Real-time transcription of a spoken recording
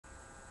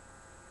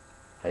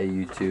Hey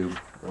YouTube,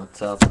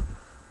 what's up?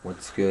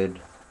 What's good?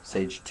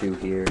 Sage2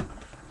 here.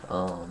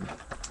 Um,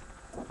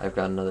 I've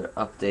got another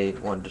update.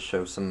 Wanted to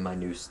show some of my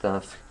new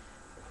stuff.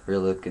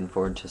 Really looking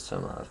forward to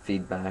some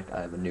feedback.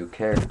 I have a new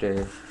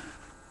character,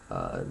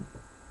 uh,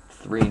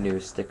 3 new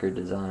sticker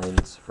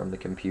designs from the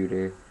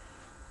computer,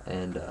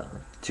 and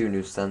 2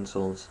 new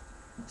stencils.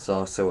 It's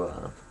also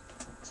a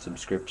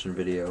subscription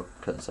video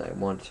because I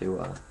want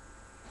to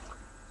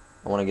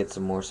get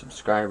some more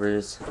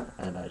subscribers,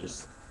 and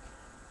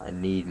I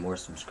need more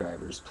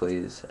subscribers,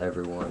 please.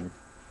 Everyone,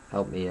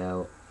 help me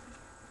out.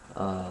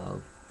 Uh,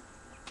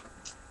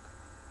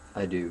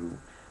 I do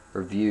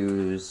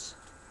reviews,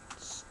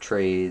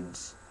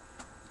 trades,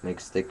 make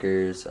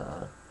stickers.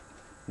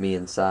 Me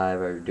and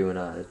Sive are doing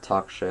a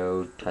talk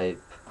show type,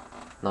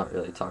 not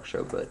really talk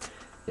show, but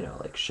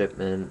like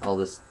shipment, all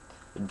this,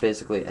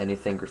 basically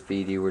anything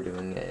graffiti. We're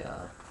doing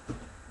a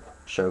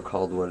show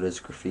called What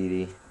Is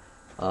Graffiti.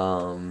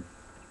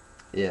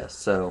 Yeah,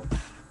 so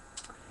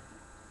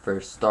for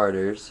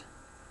starters,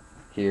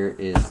 here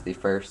is the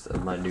first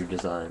of my new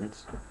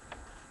designs,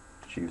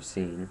 which you've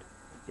seen.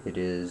 It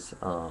is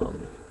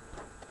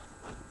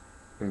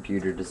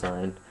computer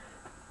designed.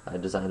 I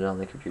designed it on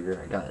the computer.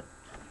 I got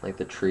like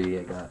the tree,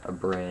 I got a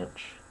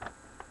branch,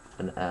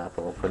 an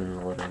apple, put in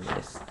a little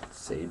nice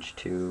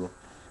Sage2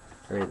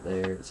 right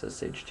there. It says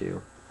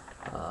Sage2.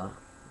 A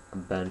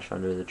bench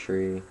under the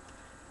tree,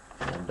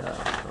 and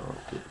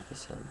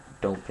this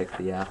don't pick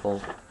the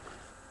apple,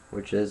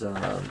 which is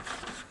a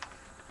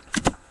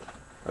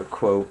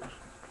quote,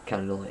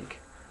 kind of like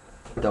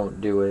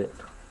don't do it,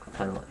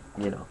 kind of like,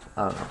 I don't know,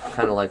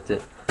 kind of liked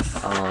it.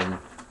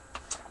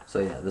 So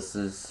yeah, this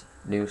is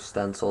new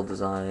stencil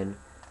design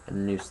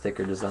and new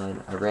sticker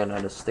design. I ran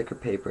out of sticker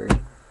paper,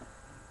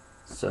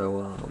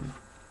 so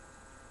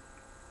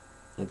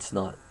it's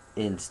not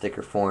in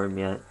sticker form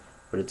yet,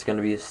 but it's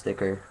gonna be a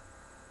sticker.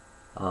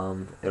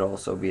 It'll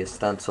also be a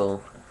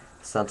stencil.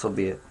 Stencil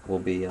will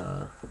be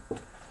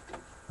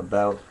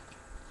about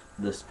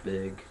this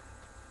big.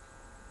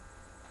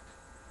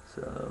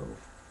 So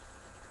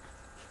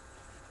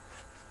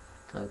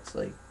that's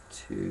like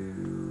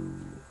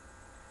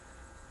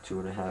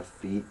 2.5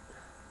 feet,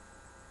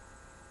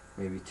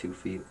 maybe 2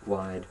 feet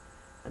wide,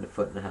 and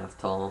 1.5 feet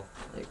tall,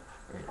 like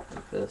right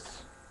like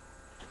this.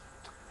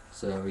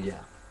 So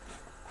yeah,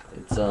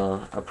 it's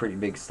a pretty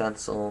big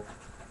stencil.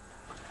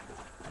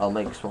 I'll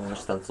make smaller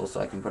stencils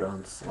so I can put it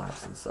on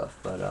slabs and stuff,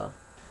 but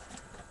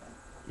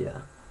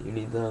yeah, you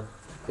need the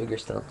bigger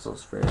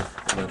stencils for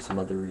some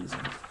other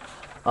reasons.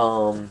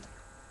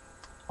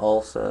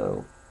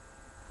 Also,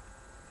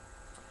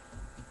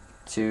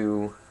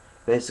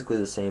 basically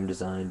the same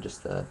design,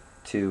 just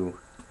 2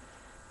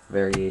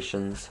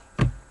 variations.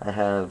 I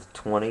have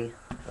 20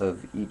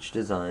 of each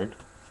design,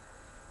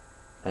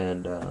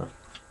 and the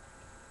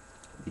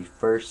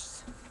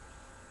first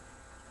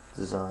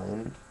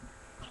design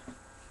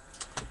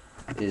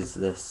is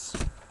this,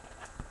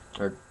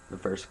 or the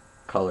first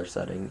color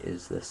setting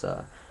is this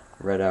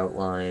red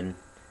outline,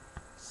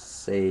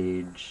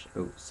 sage,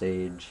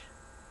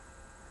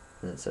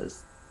 and it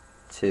says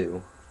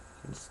 2,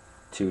 it's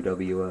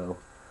 2WO.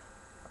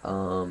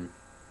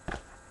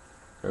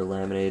 They're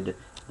laminated.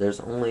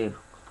 There's only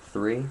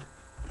 3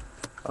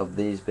 of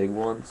these big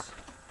ones,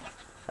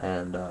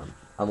 and I'm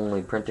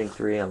only printing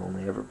 3. I'm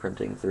only ever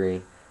printing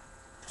 3.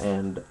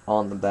 And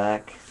on the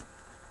back,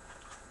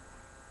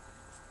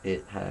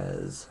 it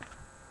has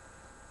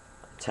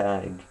a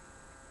tag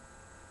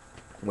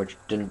which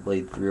didn't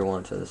bleed through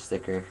onto the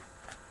sticker,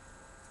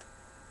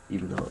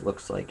 even though it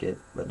looks like it,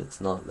 but it's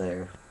not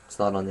there. It's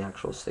not on the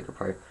actual sticker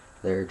part.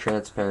 They're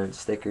transparent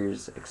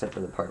stickers, except for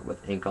the part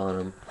with ink on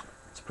them.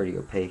 It's pretty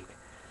opaque.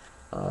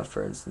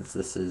 For instance,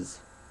 this is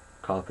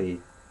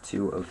copy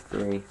 2 of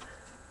 3.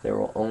 There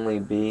will only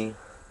be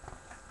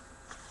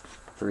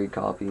 3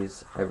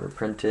 copies ever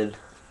printed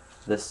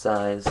this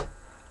size,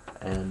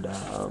 and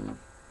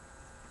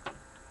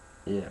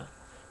yeah,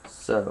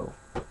 so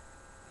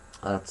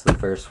that's the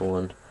first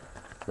one.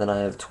 Then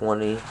I have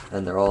 20,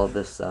 and they're all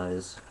this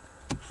size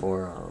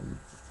for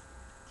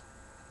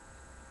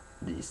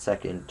the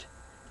second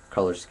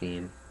color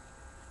scheme.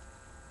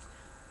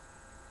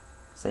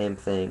 Same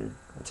thing,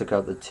 I took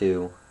out the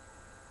 2,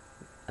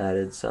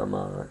 added some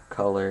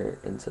color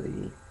into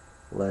the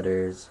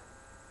letters,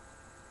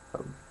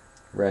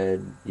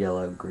 red,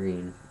 yellow,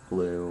 green,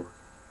 blue,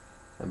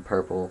 and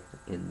purple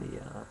in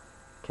the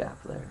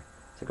cap there.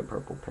 It's like a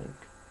purple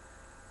pink.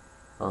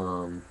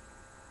 I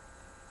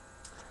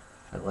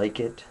like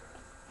it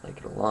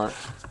a lot.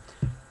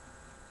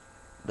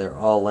 They're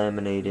all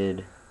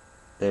laminated.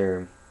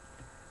 They're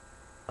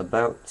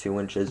about 2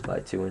 inches by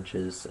 2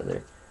 inches, so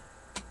they're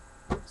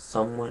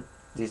somewhat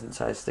decent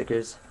sized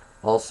stickers.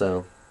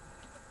 Also,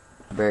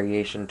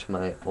 variation to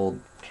my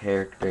old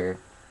character,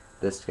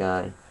 this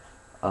guy,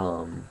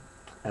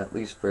 at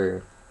least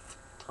for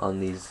on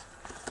these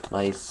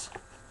nice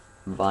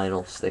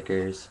vinyl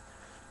stickers,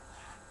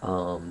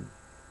 the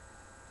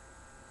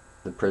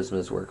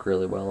Prismas work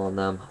really well on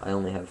them. I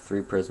only have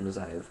 3 Prismas.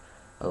 I have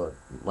a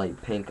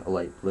light pink, a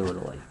light blue, and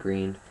a light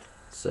green.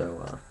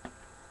 So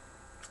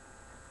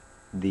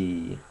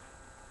the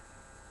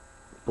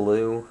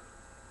blue,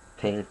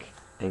 pink,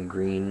 and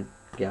green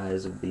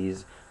guys of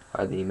these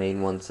are the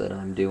main ones that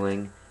I'm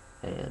doing,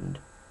 and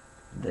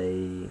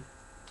they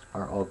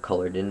are all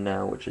colored in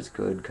now, which is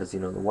good because, you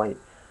know,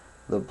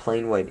 the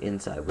plain white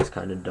inside was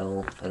kind of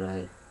dull, and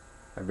I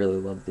really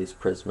love these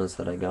Prismas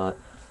that I got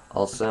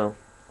also.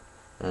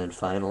 And then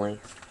finally,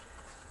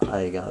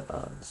 I got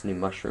this new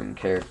mushroom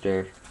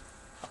character.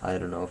 I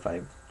don't know if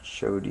I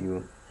showed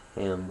you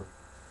him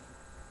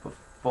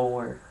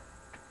before.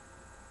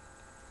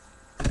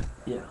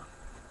 Yeah.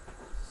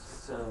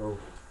 So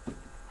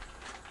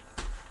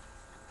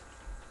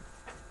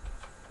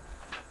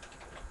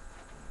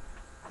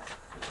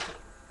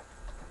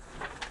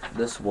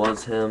this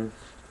was him,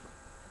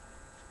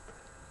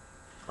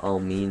 all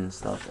mean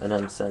stuff, and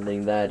I'm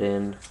sending that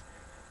in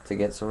to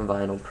get some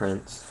vinyl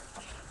prints.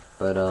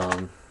 But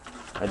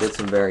I did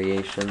some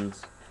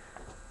variations,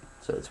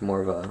 so it's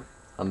more of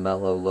a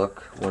mellow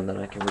look, one that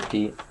I can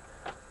repeat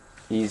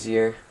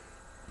easier.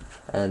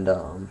 And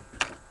so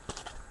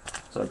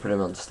I put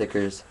him on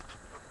stickers.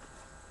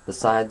 The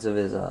sides of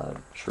his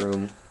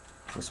shroom,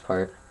 this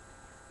part,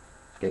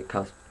 get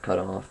cut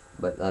off,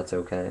 but that's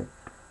okay.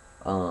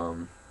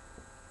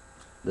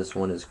 This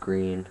one is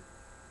green,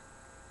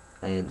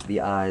 and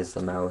the eyes,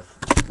 the mouth,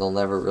 they'll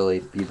never really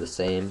be the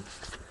same,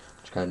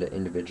 which kind of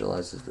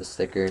individualizes the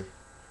sticker.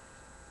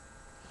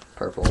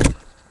 Purple,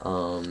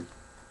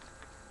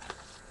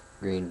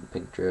 green,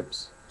 pink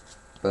drips.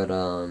 But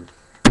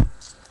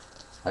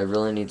I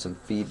really need some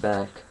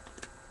feedback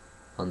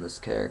on this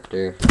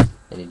character.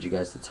 I need you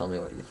guys to tell me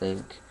what you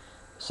think,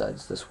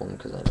 besides this one,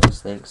 because I know it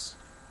stinks.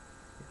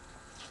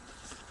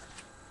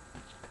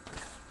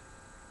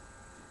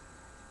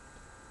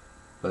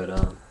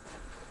 But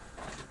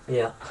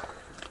yeah,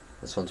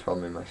 this one's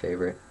probably my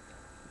favorite.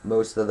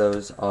 Most of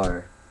those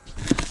are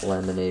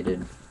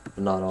laminated,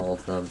 but not all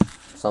of them.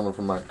 Some of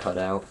them are cut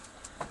out.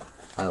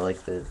 I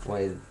like the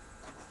way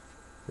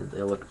that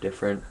they look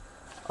different.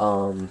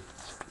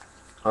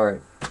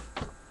 Alright.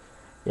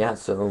 Yeah,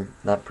 so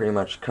that pretty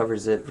much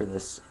covers it for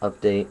this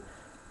update.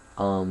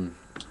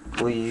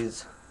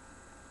 Please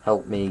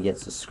help me get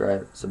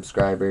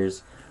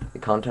subscribers. The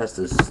contest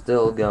is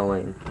still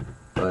going,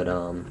 but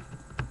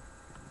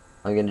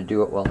I'm gonna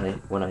do it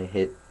when I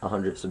hit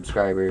 100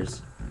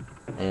 subscribers,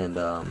 and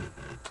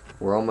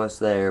we're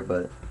almost there,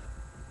 but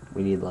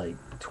we need like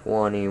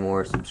 20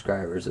 more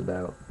subscribers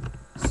about.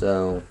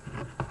 So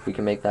if we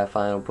can make that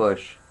final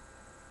push,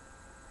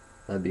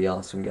 that'd be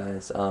awesome,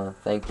 guys.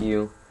 Thank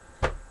you.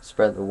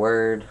 Spread the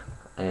word,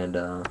 and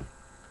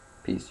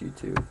peace,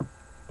 YouTube.